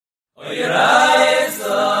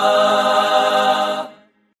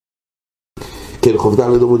כן,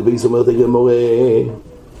 חובדן לדומות בייס אומרת הגמורה,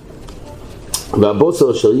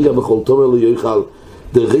 והבוסר אשר ייגע בכל תומר לא יאכל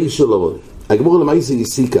דריש שלו. הגמורה למעשה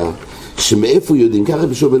הסיקה שמאיפה יודעים, ככה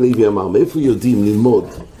בשור בן לוי אמר, מאיפה יודעים ללמוד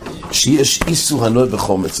שיש איסור הנוי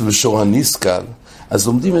בחומץ בשור הניסקל, אז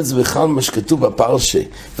לומדים את זה בכלל מה שכתוב בפרשה,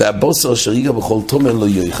 והבוסר אשר ייגע בכל תומר לא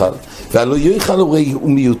יאכל, והלא יאכל הוא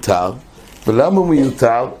מיותר. ולמה הוא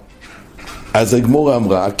מיותר? אז הגמורה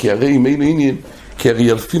אמרה, כי הרי אם אין עניין, כי הרי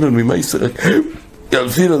ילפינון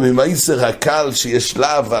ממייסר הקל שיש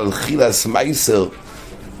לאו על חילס מייסר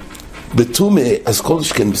בתומה, אז כל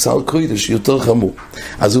שכן בשר קודש יותר חמור,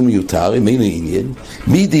 אז הוא מיותר. אם אין עניין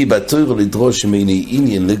מידי בתור לדרוש אם אין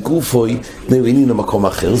עניין לגופוי מעניין למקום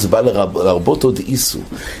אחר, זה בא לרבות עוד איסור,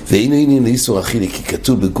 ואין עניין לאיסור אכילה, כי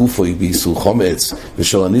כתוב בגופוי באיסור חומץ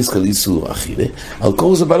ושור הניסקל איסור אכילה, על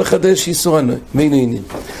כל זה בא לחדש איסור הנוי, מעין עניין.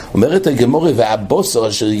 אומרת הגמורה, והבוסר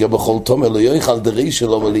אשר יהיה בכל תומר לא יאכל דרי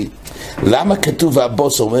שלו מלי. למה כתוב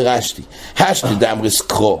והבוסר? אומר רש"י, השתי דאמרס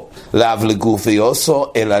קרו לאו לגופי אוסו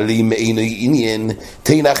אלא לי מעין עניין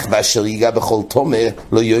תנח ואשר ייגע בכל תומר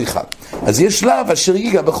לא יאכל. אז יש לאו אשר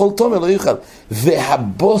ייגע בכל תומר לא יאכל,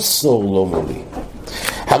 והבוסר לא מולי.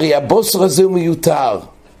 הרי הבוסר הזה הוא מיותר,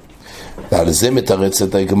 ועל זה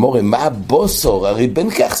מתרצת הגמורה, מה הבוסר? הרי בין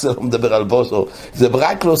כך זה לא מדבר על בוסר, זה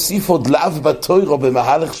רק להוסיף עוד לאו בתוירו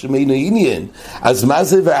במהלך שמיינו עניין. אז מה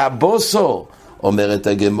זה והבוסר? אומרת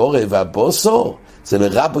הגמורה, והבוסר זה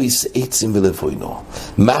לרבויס עצים ולבוינו.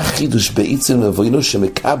 מה החידוש בעצים ולבוינו?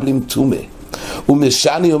 שמקבלים תומה.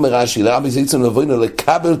 ומשני אומר רש"י, לרבויס עצים ולבוינו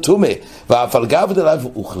לקבל תומה, ואף על גב דליו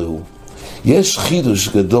אוכלו. יש חידוש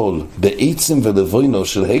גדול בעצם ולבוינו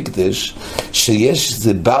של הקדש, שיש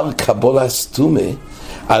זה בר קבולה סתומה,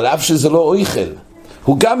 על אף שזה לא אויכל,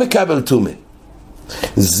 הוא גם מקבל תומה.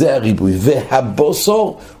 זה הריבוי.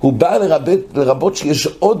 והבוסר הוא בא לרבות שיש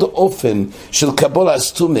עוד אופן של קבולה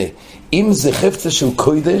סתומה. אם זה חפצה של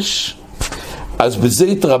קודש, אז בזה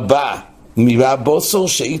התרבה מהבוסר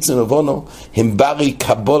שעצם ולבונו הם ברי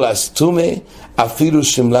קבולה סתומה, אפילו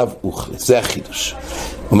שם לאו אוכל. זה החידוש.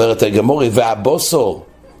 אומרת הגמורה, והבוסר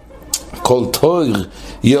כל תויר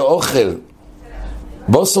יאוכל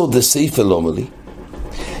בוסר דסייפה לא מלי.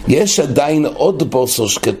 יש עדיין עוד בוסר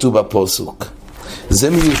שכתוב בפוסוק, זה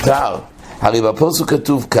מיותר. הרי בפוסוק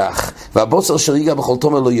כתוב כך, והבוסר אשר ייגע בכל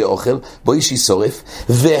תומר לא יאוכל בו איש ישורף,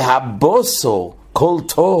 והבוסר כל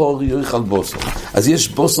טהור יאכל בוסר. אז יש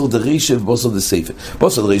בוסר דרישה ובוסר דסייפה.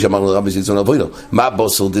 בוסר דרישה אמרנו לרבי זיצון אבוינו, מה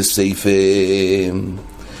בוסר דסייפה?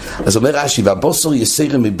 אז אומר רש"י, והבוסר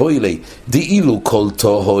יסיר מבוילי דאילו כל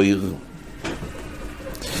טהור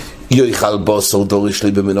יאכל בוסר, דורש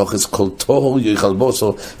לי במנוחס כל טהור יאכל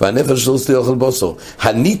בוסר, והנפש שלו יאכל בוסר.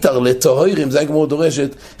 הניתר לטהורים, זה הגמרא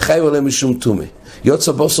דורשת, חייב עליהם משום תומה.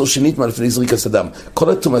 יוצא בוסר שנטמא לפני זריקת אדם. כל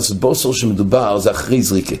התומס בוסר שמדובר זה אחרי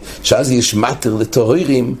זריקה, שאז יש מטר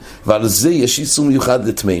לטהורים, ועל זה יש איסור מיוחד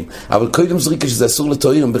לטמאים. אבל קודם זריקה שזה אסור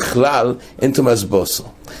לטהורים, בכלל אין תומס בוסר.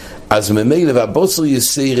 אז ממילא והבוסר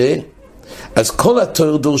יסירה, אז כל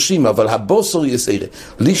התואר דורשים, אבל הבוסר יסירה.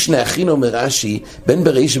 לישנה הכין אומר רש"י, בין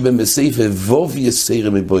ברישה בין בסייפה, ווב יסירה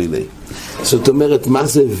מבוילי. זאת אומרת, מה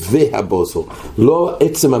זה והבוסר? לא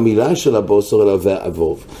עצם המילה של הבוסר, אלא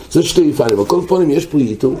והווב. זה שתי יפנים. על כל פונים יש פה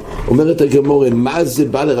איתו, אומרת הגמורה, מה זה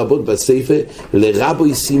בא לרבות בסייפה?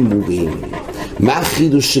 לרבוי סימורים. מה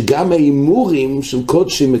החידוש? שגם האימורים של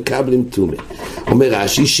קודשים מקבלים תומה. אומר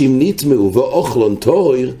רש"י, שאם נטמעו ואוכלון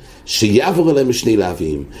טהור, שיעבור אליהם משני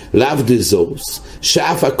לאווים, לאו דזוס,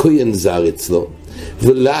 שאף הכהן זר אצלו,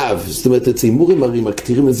 ולאו, זאת אומרת, את האימורים הרי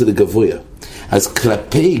מקטירים את זה לגבויה. אז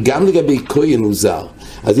כלפי, גם לגבי כהן הוא זר,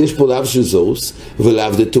 אז יש פה לאו של זוס,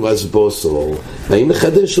 ולאו דתומס בוסר. והאם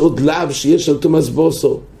מחדש עוד לאו שיש על תומס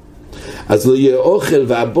בוסר? אז לא יהיה אוכל,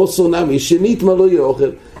 והבוסר נמי, שנטמע לא יהיה אוכל.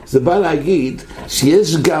 זה בא להגיד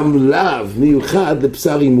שיש גם לאו מיוחד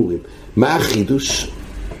לבשר אימורים. מה החידוש?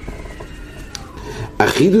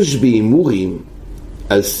 החידוש באימורים,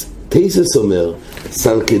 אז תייסס אומר,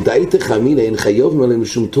 סל כדאי תחמין אין חיוב מלא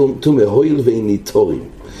משום תומה הויל ואין ניטורים,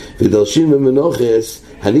 ודרשים במנוחס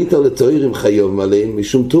הניטר לטוירים חיוב מלא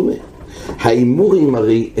משום תומה. האימורים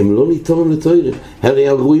הרי הם לא ניטורים לטוירים, הרי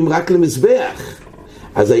הם רואים רק למזבח.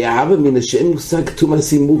 אז היה אבא מן השם מושג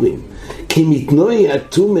תומס אימורים, כי מתנוי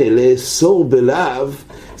התומה לאסור בלאו,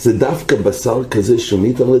 זה דווקא בשר כזה שהוא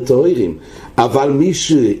ניטר לטוירים. אבל מי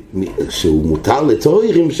שהוא מותר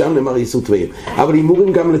לטהורים, שם נאמר איסור טמאים. אבל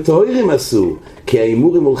אימורים גם לטהורים אסור, כי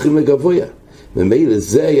האימורים הולכים לגבויה. ומילא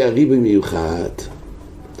זה היה ריבוי מיוחד.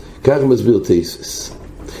 כך מסביר תייסס.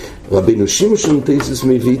 רבינו שמשון תייסס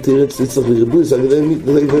מביא תירץ לצריך לריבוי, זה על ידי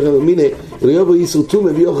מיני, לא יבוא איסור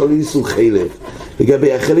טומאה ויוכל איסור חלב.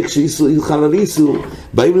 לגבי החלק שאיסור יחל על איסור,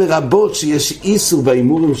 באים לרבות שיש איסור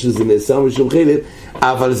באימורים שזה נאסר משום חלב,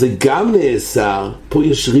 אבל זה גם נאסר, פה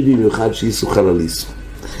יש ריבי מיוחד שאיסור חל על איסור.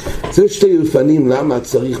 זה שתי אופנים למה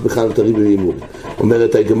צריך בכלל את הריבי באימורים.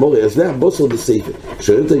 אומרת הגמורה, אז זה הבוסר בספר.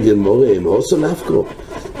 שואלת הגמורה, מאוסו נפקו.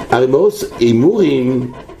 הרי מאוס,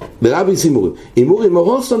 אימורים, ברביס אימורים. אימורים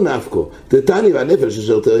מאוסו נפקו. תתני והנפש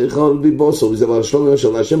אשר תאכל בבוסר, וזה דבר שלום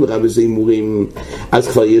של השם ברביס אימורים. אז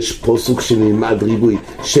כבר יש פה סוג שנלמד ריבוי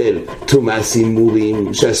של תומאס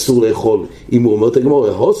אימורים, שאסור לאכול אימורים. אומרת הגמורה,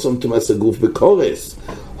 הוסום תומאס הגוף בקורס.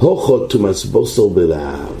 הוכות תומאס בוסר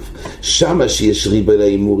בלהב. שמה שיש ריבה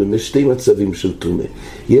לאימורים, יש שתי מצבים של תומה.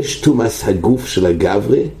 יש תומאס הגוף של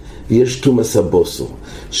הגברה, ויש תומאס הבוסר.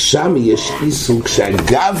 שם יש איסור,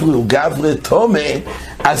 כשהגברה הוא גברה תומה,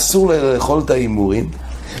 אסור לאכול את האימורים.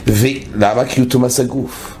 ולמה? כי הוא תומאס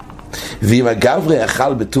הגוף. ואם הגברה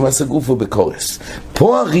אכל בתומאס הגוף הוא בקורס.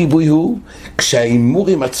 פה הריבוי הוא,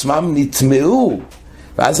 כשהאימורים עצמם נטמעו,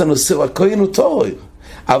 ואז הנושא הוא הכהן הוא תורר.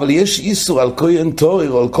 אבל יש איסור על כהן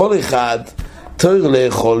תורר, או על כל אחד, תור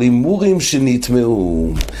לאכול אימורים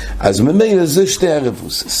שנטמעו. אז ממילא זה שתי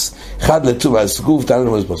הרבוסס. אחד לתומאס גוף, תנא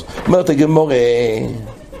לתומאס בוסר. אומרת הגמורה,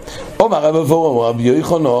 אומר רב אבורם, רב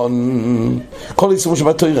יוחנן, כל איסורים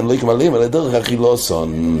שבתורן לא יקמלאים, אלא דרך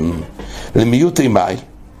אכילוסון. למיעוטי מאי.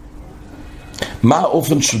 מה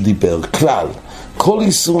האופן שהוא דיבר? כלל. כל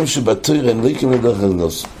איסורים שבתורן לא יקמלאים דרך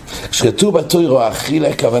אכילוסון. כשכתוב בתורה אכילה,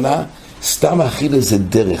 הכוונה, סתם אכילה זה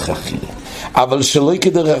דרך אכילה. אבל שלא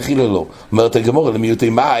כדרך אכילה לא. אומרת הגמורה, למיעוטי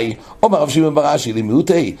מאי, אומר רב שמעון בר אשי,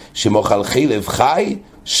 למיעוטי שמאכל חלב חי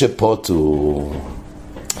שפוטו.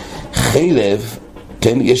 חלב,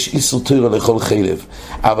 כן, יש איסור תורה לאכול חלב,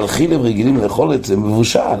 אבל חלב רגילים לאכול את זה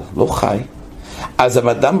מבושל, לא חי. אז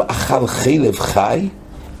המדם אכל חלב חי,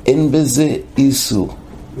 אין בזה איסור.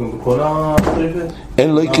 כל החלב? אין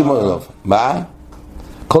לא יקמו אליו. מה?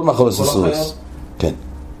 כל מאכול איסורס. כן.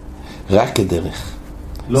 רק כדרך.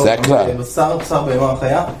 לא, זה הכלל. בשר בהמה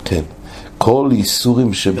חיה? כן. כל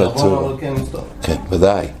איסורים שבתורה. כן,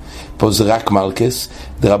 ודאי. פה זה רק מלכס,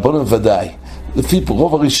 דרבנן ודאי. לפי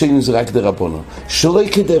רוב הראשונים זה רק דרבנן. שלא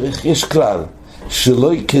כדרך, יש כלל.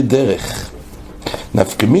 שלא כדרך.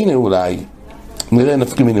 נפקמיני אולי, נראה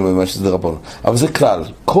נפקמיני ממה שזה דרבנן. אבל זה כלל.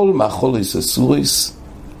 כל מאכול איסורס,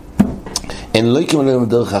 אין לא יקם עליהם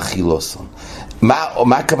דרך אכילוסון.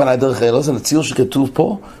 מה הכוונה דרך אכילוסון? הציור שכתוב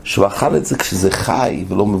פה, שהוא אכל את זה כשזה חי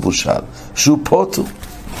ולא מבושל. שהוא פוטו.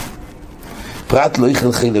 פרט לא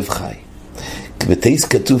יאכל חלב חי. בתייס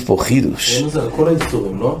כתוב פה חידוש. זה על כל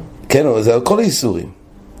האיסורים, לא? כן, זה על כל האיסורים.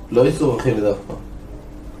 לא איסור אכילה דווקא.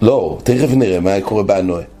 לא, תכף נראה מה קורה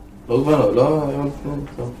באנוה. לא כבר לא.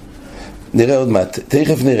 נראה עוד מעט,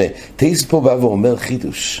 תכף נראה. תייס פה בא ואומר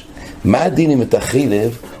חידוש. מה הדין אם את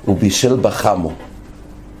החלב הוא בישל בחמו?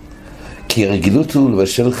 כי הרגילות הוא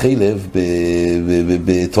לבשל חלב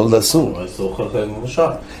בתולד אסור. האיסור אוכל חלב מבושל.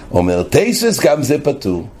 אומר תייסס גם זה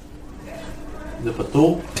פטור. זה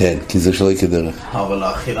פטור? כן, כי זה שלא כדרך. אבל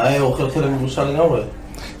האכילה היא אוכל חלב מבושל לגמרי.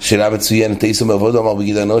 שאלה מצוינת, תייס אומר ועוד אמר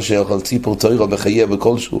בגיד אנושה יאכל ציפור תוירו בחיה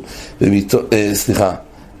בכלשהו. סליחה.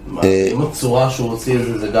 אם הצורה שהוא הוציא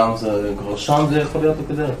את זה גם, זה כבר שם זה יכול להיות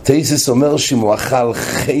כדרך. תייסס אומר שאם הוא אכל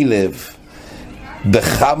חלב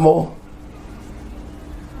בחמו,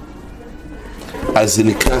 אז זה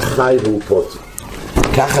נקרא חי והוא פוטו.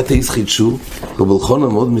 ככה תייס חידשו, רב אלחנן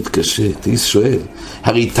מאוד מתקשה. תייס שואל,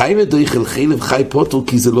 הרי תימא דאיכל חלב חי פוטו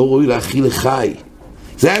כי זה לא ראוי להאכיל חי.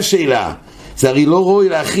 זה השאלה. זה הרי לא ראוי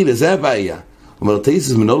להאכיל, זה הבעיה. אומר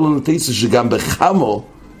תייס, מנור לנו תייס שגם בחמו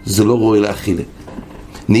זה לא ראוי להאכיל.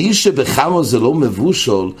 נהי שבחמו זה לא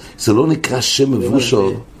מבושל, זה לא נקרא שם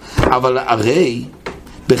מבושל, אבל הרי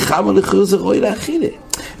בחמו לכאורה זה ראוי להאכיל.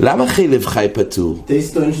 למה חלב חי פטור?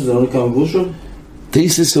 תייס טוען שזה לא נקרא מבושל?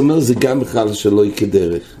 תייסס אומר זה גם בכלל שלא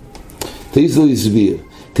כדרך. תייסס לא הסביר.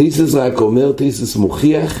 תייסס רק אומר, תייסס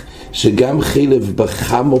מוכיח שגם חלב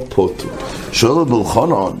בחמו פוטו. שואל רב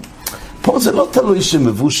אלחנן, פה זה לא תלוי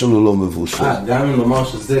שמבושל או לא מבושל. גם אם נאמר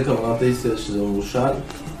שזה כמובן תייסס שזה מבושל?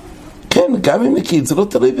 כן, גם אם נגיד, זה לא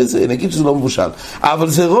תלוי בזה, נגיד שזה לא מבושל. אבל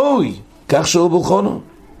זה ראוי, כך שואל רב אלחנן. הוא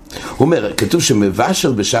אומר, כתוב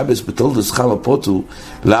שמבשל בשבס בתולדס חמה פוטו,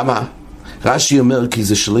 למה? רש"י אומר כי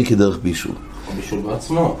זה שלא כדרך בישול. בישול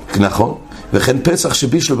בעצמו. נכון, וכן פסח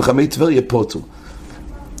שבישלו בחמי טבריה פוטו.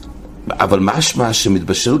 אבל משמע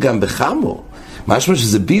שמתבשל גם בחמו, משמע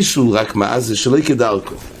שזה בישול רק מה זה שלא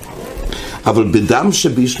כדרכו. אבל בדם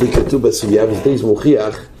שבישלו כתוב בסוגיה ותייס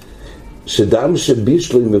מוכיח שדם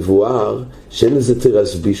שבישלו מבואר שאין לזה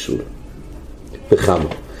תרס בישול בחמו.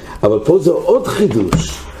 אבל פה זה עוד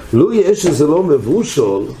חידוש, לא יש שזה לא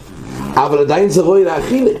מבושל, אבל עדיין זה רואי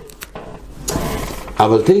להאכילה.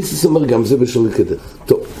 אבל תייסס אומר גם זה בשל כדרך.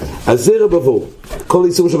 טוב, אז זה רבבו. כל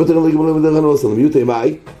איסור שבתנו לגמרי בדרך הנוסע, למיוטי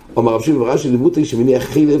מאי, אומר רב שמעון ורש"י לימותי שמניח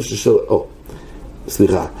חילב ששל...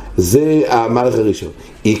 סליחה, זה המהלך הראשון.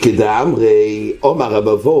 כדאמרי, אומר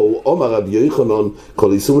רבבו, אומר רב יוחנן,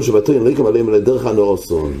 כל איסור שבתנו לגמרי עליהם לדרך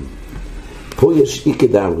הנוסון. פה יש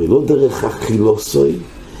כדאמרי, לא דרך החילוסוי,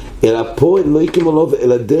 אלא פה לא יקמלוב,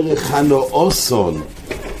 אלא דרך הנוסון.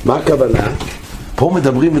 מה הכוונה? פה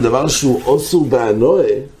מדברים בדבר שהוא אוסור באנוה,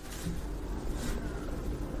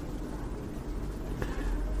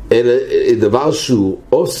 אלא דבר שהוא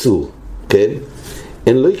אוסור, כן?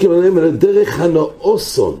 אין לא יקמלם אלא דרך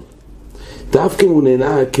הנאוסון. דווקא הוא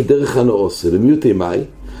נהנה כדרך הנאוסון. למיוטי מאי,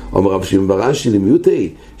 אומר רב שמעון ורש"י,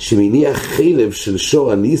 למיוטי שמניח חילב של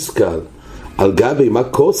שור הניסקל על גבי מה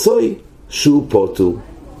כוסוי שהוא פוטור.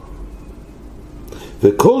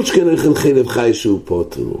 וכל שכן אוכל חילב חי שהוא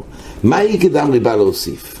פוטור. מה יקדם ריבה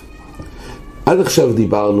להוסיף? עד עכשיו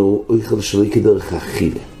דיברנו אוכל שלא כדרך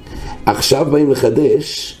אכילה. עכשיו באים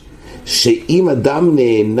לחדש שאם אדם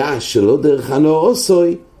נהנה שלא דרך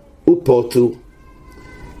הנאוסוי הוא פוטור.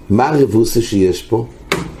 מה הרבוסה שיש פה?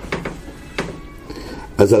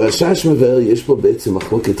 אז הרש"ש מבאר, יש פה בעצם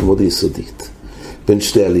מחלוקת מאוד יסודית בין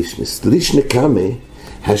שתי הלישנס. לישנה קמה,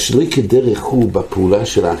 השלוי כדרך הוא בפעולה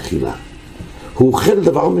של האכילה. הוא אוכל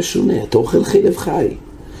דבר משונה, אתה אוכל חילב חי.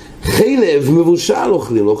 חילב מבושל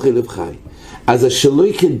אוכלים, לא חילב חי. אז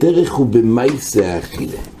השלוי כדרך הוא במייסה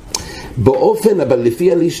האכילה. באופן, אבל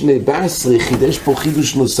לפי הלישנה בעשרה חידש פה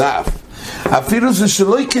חידוש נוסף. אפילו זה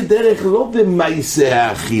שלוי כדרך לא במייסה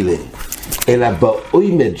האכילה, אלא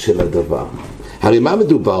באוימד של הדבר. הרי מה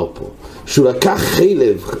מדובר פה? שהוא לקח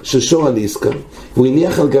חילב של שור הניסקל, והוא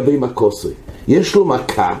הניח על גבי מקוסוי. יש לו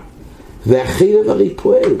מכה, והחילב הרי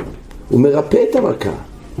פועל. הוא מרפא את המכה.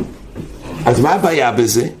 אז מה הבעיה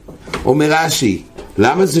בזה? אומר רש"י,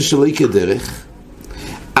 למה זה שלוי כדרך?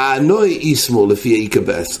 האנוי איסמו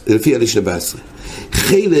לפי הלישנה בעשרה.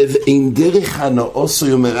 חילב אין דרך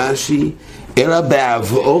הנאוסוי, אומר רש"י, אלא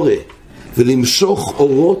בעבורה, ולמשוך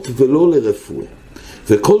אורות ולא לרפואה.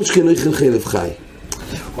 וכל שכן אוכל חילב חי.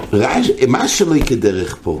 מה שלוי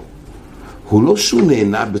כדרך פה? הוא לא שהוא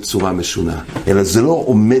נהנה בצורה משונה, אלא זה לא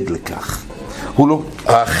עומד לכך.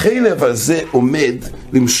 החילב הזה עומד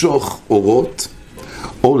למשוך אורות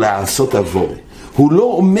או לעשות עבורה. הוא לא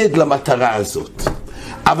עומד למטרה הזאת.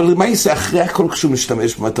 אבל למה יעשה אחרי הכל כשהוא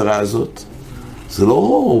משתמש במטרה הזאת? זה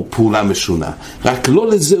לא פעולה משונה, רק לא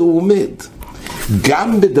לזה הוא עומד.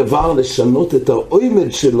 גם בדבר לשנות את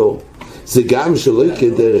העומד שלו, זה גם שלוי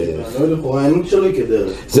כדרך. אני לכאורה אין שלוי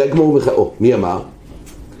כדרך. זה הגמור מי אמר?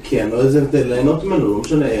 כי אני לא איזה הבדל, ליהנות ממנו, לא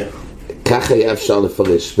משנה איך. כך היה אפשר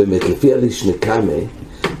לפרש, באמת, לפי הלישנה קמה,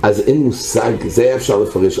 אז אין מושג, זה היה אפשר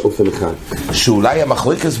לפרש אופן אחד, שאולי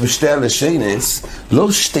המחלוקת בשתי הלשונס,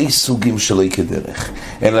 לא שתי סוגים שלוי כדרך,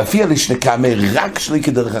 אלא לפי הלישנה קמה, רק שלוי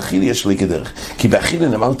כדרך אכילה יש שלוי כדרך, כי באכילה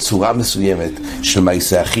נאמר צורה מסוימת, של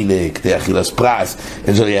מייסה אכילה, כדי אכילס פרס,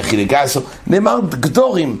 אנג'לי אכילה גסו, נאמר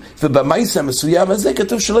גדורים, ובמייסה המסוים הזה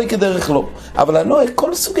כתוב שלוי כדרך לא, אבל הנוי,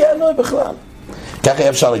 כל סוגי הנוי בכלל. כך היה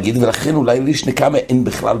אפשר להגיד, ולכן אולי לישנה קמה אין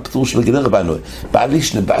בכלל פטור של כדרך באנוי. בא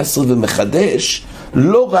לישנה בעשרה ומחדש,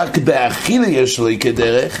 לא רק באכילה יש שלוי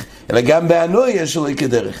כדרך, אלא גם באנוי יש שלוי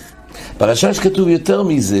כדרך. ברש"ש כתוב יותר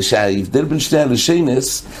מזה, שההבדל בין שתי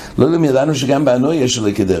הלשונס, לא ידענו שגם באנוי יש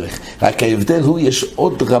שלוי כדרך. רק ההבדל הוא, יש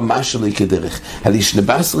עוד רמה שלוי כדרך. הלישנה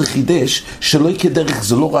בעשרה חידש, שלוי כדרך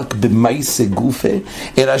זה לא רק במייסה גופה,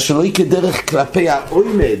 אלא שלוי כדרך כלפי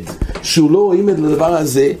העומד, שהוא לא עומד לדבר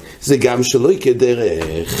הזה, זה גם שלוי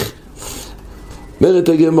כדרך. אומרת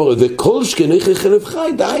הגמורה, וכל שכן אוכל חילב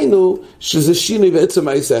חי, דהיינו שזה שינוי בעצם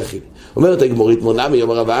מייסה אכילה. אומרת הגמורית, מונמי,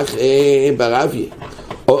 אומר רבך, ברביה.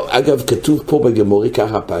 אגב, כתוב פה בגמורי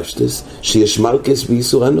ככה פשטס, שיש מלכס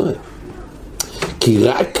באיסור הנועה. כי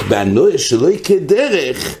רק באנועה שלוי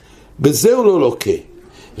כדרך, בזה הוא לא לוקה.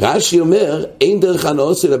 רש"י אומר, אין דרך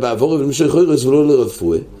הנועה אלא בעבור ולמשך חורס ולא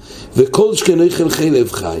לרפואה, וכל שכן אוכל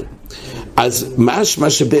חילב חי. אז מה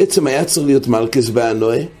שבעצם היה צריך להיות מלכס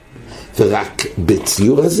באנועה, ורק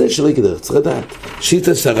בציור הזה שלוי כדרך, צריך לדעת.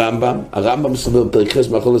 שיטס הרמב"ם מסובר בפרק חס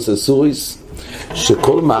מאכולת אסוריס,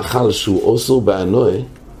 שכל מאכל שהוא אוסור באנועה,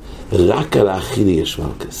 רק על האכילה יש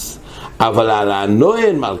מלכס. אבל על האנועה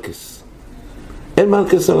אין מלכס. אין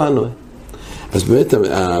מלכס על האנועה. אז באמת,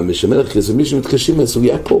 המשמלך כזה, מי שמתקשים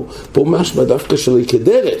מהסוגיה פה משמע דווקא שלוי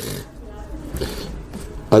כדרך.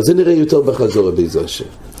 אז זה נראה יותר בחזור בעזרת השם.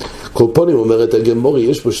 כל פונים אומרת הגמורי,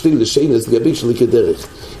 יש פה שתי לשונס לגבי שלוי כדרך.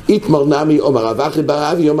 איתמר נמי, אומר רב אחי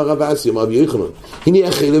ברבי, אומר רב אסי, אומר רב יוחנן. הנה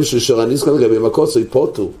החילב של שור הניסקל לגבי מקוסוי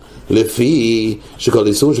פוטור. לפי שכל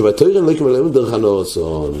איסור שבתורה לא יקבל דרך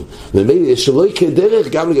הנאוסון, ומילא יש שלא כדרך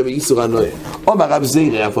גם לגבי איסור הנועה. אומר רב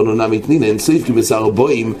זירא אף אנו נמתנין אין סעיף כי בשר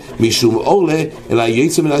בואים משום אורלה אלא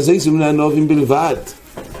יצא מן הזיסים מן הנובים בלבד.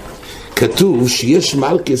 כתוב שיש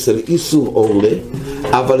מלכס על איסור אורלה,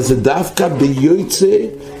 אבל זה דווקא ביוצא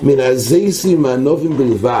מן הזיסים מהנובים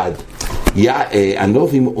בלבד.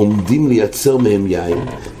 הנובים עומדים לייצר מהם יין,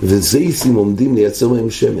 וזיסים עומדים לייצר מהם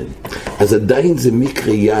שמן. אז עדיין זה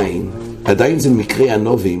מקרה יין, עדיין זה מקרה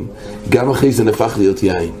הנובים, גם אחרי זה נפך להיות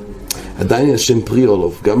יין. עדיין יש שם פרי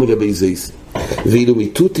אולוב, גם לגבי זיסים. ואילו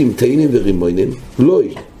מיתותים, תאנים ורימונים, לא.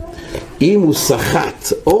 אם הוא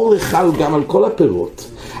סחט, אור לחל גם על כל הפירות,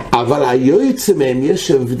 אבל היוצא מהם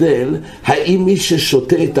יש הבדל, האם מי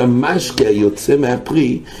ששותה את המשקה היוצא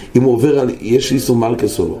מהפרי, אם הוא עובר על, יש איסור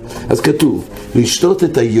מלכס או לא. אז כתוב, לשתות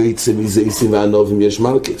את היוצא מזיסים והנובים יש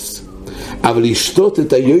מלכס, אבל לשתות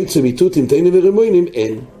את היוצא מיתותים, תאנים ורימונים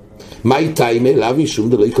אין. מהי תיימה? לאו משום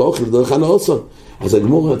דלא יקאכל דרך הנאוסון. אז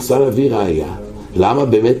הגמור רצה להביא ראיה. למה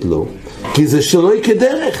באמת לא? כי זה שלא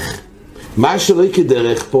כדרך. מה שלא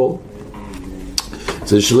כדרך פה?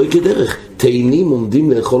 זה שלא כדרך. תאנים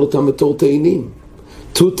עומדים לאכול אותם בתור תאנים.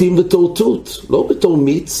 תותים בתור תות, לא בתור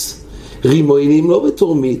מיץ. רימונים לא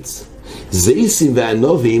בתור מיץ. זיסים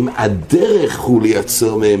והנובים, הדרך הוא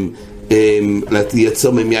לייצר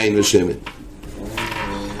מהם יין ושמן.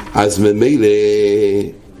 אז ממילא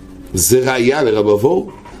זה ראיה לרב אבו.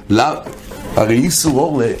 הרי איסור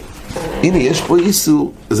אורלה, הנה יש פה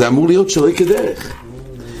איסור, זה אמור להיות שלא כדרך.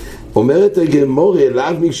 אומרת הגמור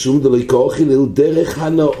אליו משום דלא יקאכל דרך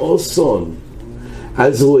הנאוסון.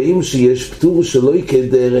 אז רואים שיש פטור שלא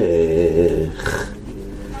כדרך,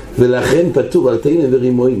 ולכן פטור על תאנים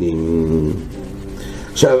ורימונים.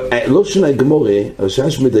 עכשיו, לא שנה הגמור,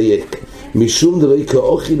 הרשש מדייק, משום דלא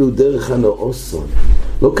יקאכל דרך הנאוסון.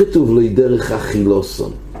 לא כתוב לו דרך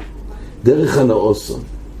אכילוסון, דרך הנאוסון.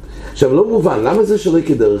 עכשיו לא מובן, למה זה שלא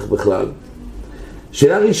כדרך בכלל?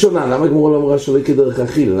 שאלה ראשונה, למה הגמרא לא אמרה שלא כדרך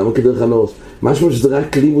אכילה? למה כדרך הנאוסון? משמע שזה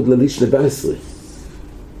רק לימוד ללישנה בעשרה.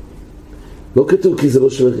 לא כתוב כי זה לא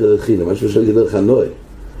שלא כדרך אכילה, משמע שלא כדרך הנועה.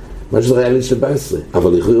 משמע שזה היה לישנה בעשרה.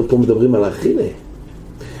 אבל לכאורה פה מדברים על האכילה.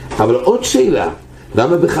 אבל עוד שאלה,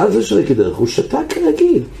 למה בכלל זה שלא כדרך? הוא שתה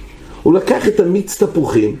כרגיל. הוא לקח את המיץ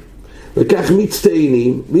תפוחים, לקח מיץ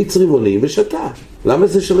תאנים, מיץ רימונים ושתה. למה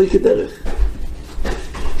זה שלא כדרך?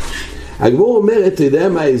 הגמור אומרת, אתה יודע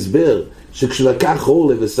מה ההסבר? שכשלקח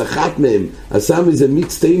אורלה וסחט מהם, עשה מזה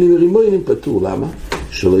מיץ תאנים ורימונים פטור. למה?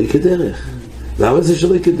 שלא כדרך. למה זה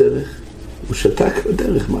שלא כדרך? הוא שתה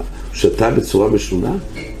כדרך, מה? הוא שתה בצורה משונה?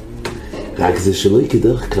 רק זה שלא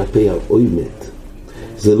כדרך כלפי האוימת.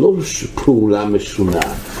 זה לא פעולה משונה.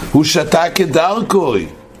 הוא שתה כדרכוי.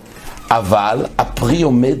 אבל הפרי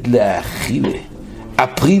עומד להאכילה.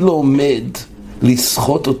 הפרי לא עומד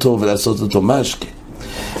לסחוט אותו ולעשות אותו משקה.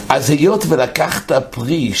 אז היות ולקחת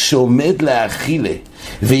פרי שעומד להאכילה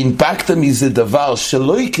והנפקת מזה דבר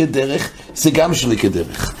שלא כדרך, זה גם שלא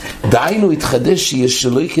כדרך. דהיינו התחדש שיש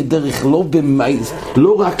שלא כדרך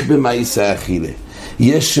לא רק במאיס האכילה.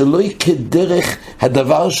 יש שלא כדרך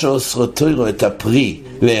הדבר שאוסרתו את הפרי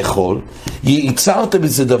לאכול, ייצרת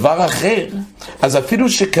בזה דבר אחר, אז אפילו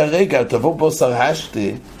שכרגע תבוא בוסר השתה,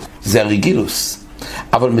 זה הרגילוס.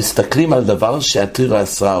 אבל מסתכלים על דבר שהתירה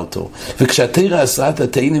אסרה אותו, וכשהתירה אסרה את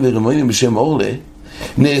התאנים ורימונים בשם אורלה,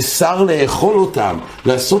 נאסר לאכול אותם,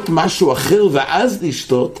 לעשות משהו אחר ואז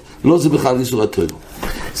לשתות, לא, זה בכלל איסור התירה.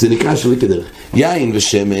 זה נקרא שלא כדרך. יין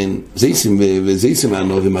ושמן, זיסים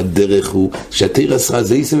והנובים, הדרך הוא שהתירה אסרה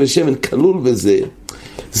זיסים ושמן כלול בזה,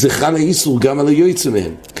 זה חל האיסור גם על היוצא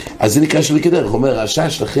מהם. אז זה נקרא שלא כדרך. אומר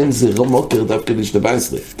רשש, לכן זה לא מוקר דווקא לישנה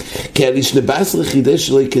בעשרה. כי הלישנה בעשרה חידש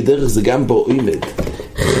שלא כדרך זה גם באוימד.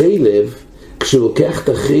 חילב, כשלוקח את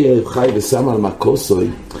החילב חי ושם על מקוסוי,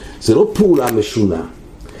 זה לא פעולה משונה.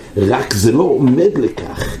 רק זה לא עומד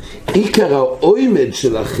לכך. עיקר האוימד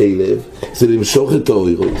של החילב זה למשוך את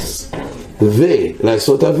האוירוס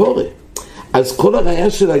ולעשות עבורה. אז כל הראיה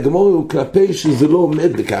של הגמור הוא כלפי שזה לא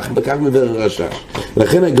עומד בכך מבאר הרשש.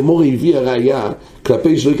 לכן הגמור הביא הראיה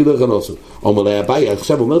כלפי שלא כדרך הנאוסון. אומר לה אביי,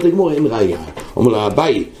 עכשיו אומרת הגמור אין ראיה. אומר לה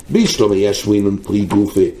אביי, בישלום היה שווינון פרי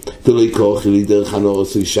גופה, דלא יקאכל דרך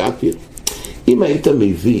הנאוסון שפיר. אם היית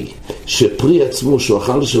מביא שפרי עצמו שהוא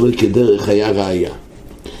אכל שלא כדרך היה ראיה,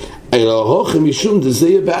 אלא הוכם משום דזה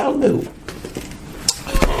יהיה בעלמהו.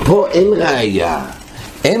 פה אין ראיה.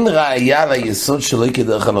 אין ראיה ליסוד שלא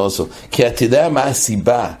כדרך הנאוסון. כי אתה יודע מה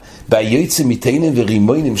הסיבה? ביוצא מתאנים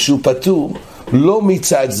ורימונים שהוא פטור, לא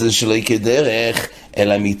מצד זה שלא כדרך,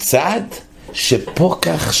 אלא מצד שפה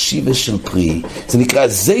כך שיבה של פרי. זה נקרא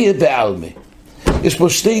זה יהיה בעלמה. יש פה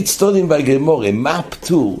שתי צדדים בגמורה, מה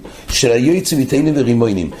הפטור של היועצים מתיינים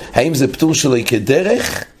ורימונים? האם זה פטור שלו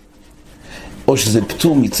כדרך, או שזה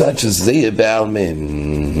פטור מצד שזה יהיה בעלמא?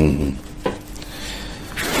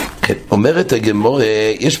 כן, אומרת הגמורה,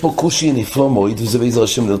 יש פה קושי נפלא מאוד, וזה בעזר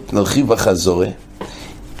השם נרחיב בחזורה.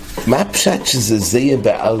 מה הפשט שזה יהיה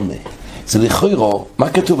בעלמא? זה לכאורה, מה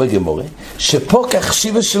כתוב בגמורה? שפה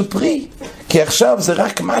כחשיבה של פרי, כי עכשיו זה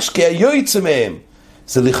רק משקה היועצה מהם.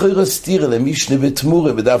 זה לכאורה סתירה למשנה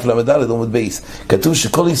בתמורה בדף למדלת עמוד בייס. כתוב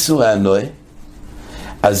שכל איסור הנועה,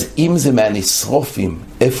 אז אם זה מהנשרופים,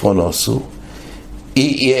 איפה נוסו?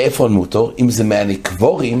 איפה מותר? אם זה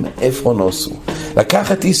מהנקבורים, איפה נוסו?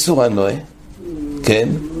 לקחת איסור הנועה, כן?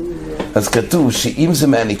 אז כתוב שאם זה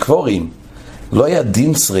מהנקבורים, לא היה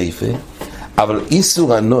דין שריפה, אבל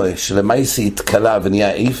איסור הנועה שלמעשה התקלה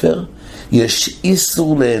ונהיה איפר, יש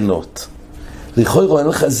איסור ליהנות. לכאורה אין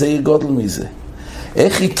לך זה גודל מזה.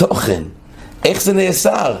 איך היא תוכן? איך זה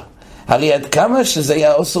נאסר? הרי עד כמה שזה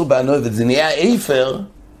היה אוסר בהנועה וזה נהיה איפר,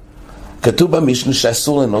 כתוב במשנה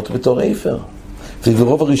שאסור ליהנות בתור איפר.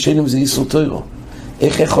 וברוב הראשונים זה איסור תוירו.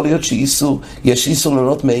 איך יכול להיות שיש איסור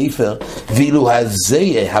ליהנות מאיפר, ואילו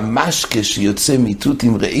הזה, המשקה שיוצא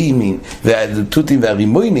מתותים רעימים והתותים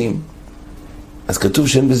והרימונים, אז כתוב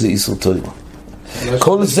שאין בזה איסור תוירו.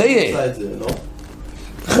 כל זה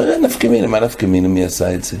אחרי נפקא מינה, מה נפקא מינה מי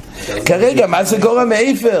עשה את זה? כרגע, מה זה גורם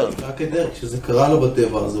מאיפר? רק כדרך, כשזה קרה לו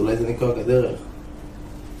בטבע, אז אולי זה נקרא כדרך.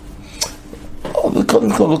 קודם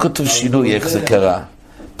כל לא כתוב שינוי איך זה קרה.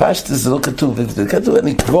 פשט זה לא כתוב, זה כתוב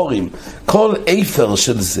הנקבורים. כל איפר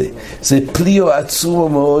של זה פליו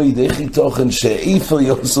עצום מאוד, איך היא תוכן שאיפר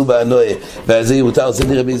יוסו בהנועה, וזה יותר, זה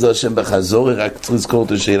נראה בעזר השם בחזור, רק צריך לזכור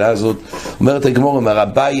את השאלה הזאת. אומרת הגמור, אומר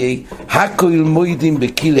אביי, הכל מוידים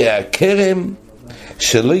בקילי הכרם,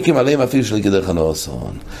 שלא יקם עליהם אפילו שלא יקדרך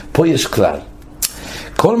הנורסון. פה יש כלל.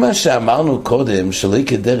 כל מה שאמרנו קודם, שלא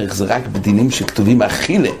יקדרך, זה רק בדינים שכתובים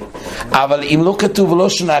אכילה. אבל אם לא כתוב לא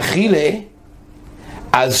שנה אכילה,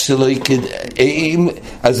 אז שלא יקדרך,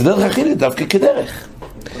 אז דרך אכילה דווקא כדרך.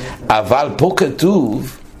 אבל פה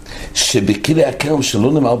כתוב, שבקילי הכרם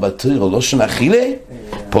שלא נאמר בתורה, לא שנה אכילה,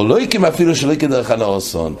 פה לא יקם אפילו שלא יקדרך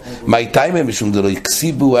הנורסון. מה איתי מהם משום זה לא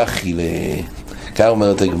יקסיבו אכילה. כך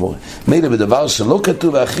אומרת הגמורה. מילא בדבר שלא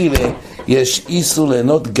כתוב אכילה, יש איסור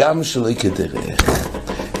ליהנות גם שלא כדרך.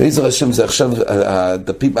 בעזר השם זה עכשיו,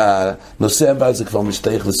 הנושא הבא זה כבר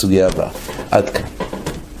משתייך לסוגיה הבאה. עד כאן.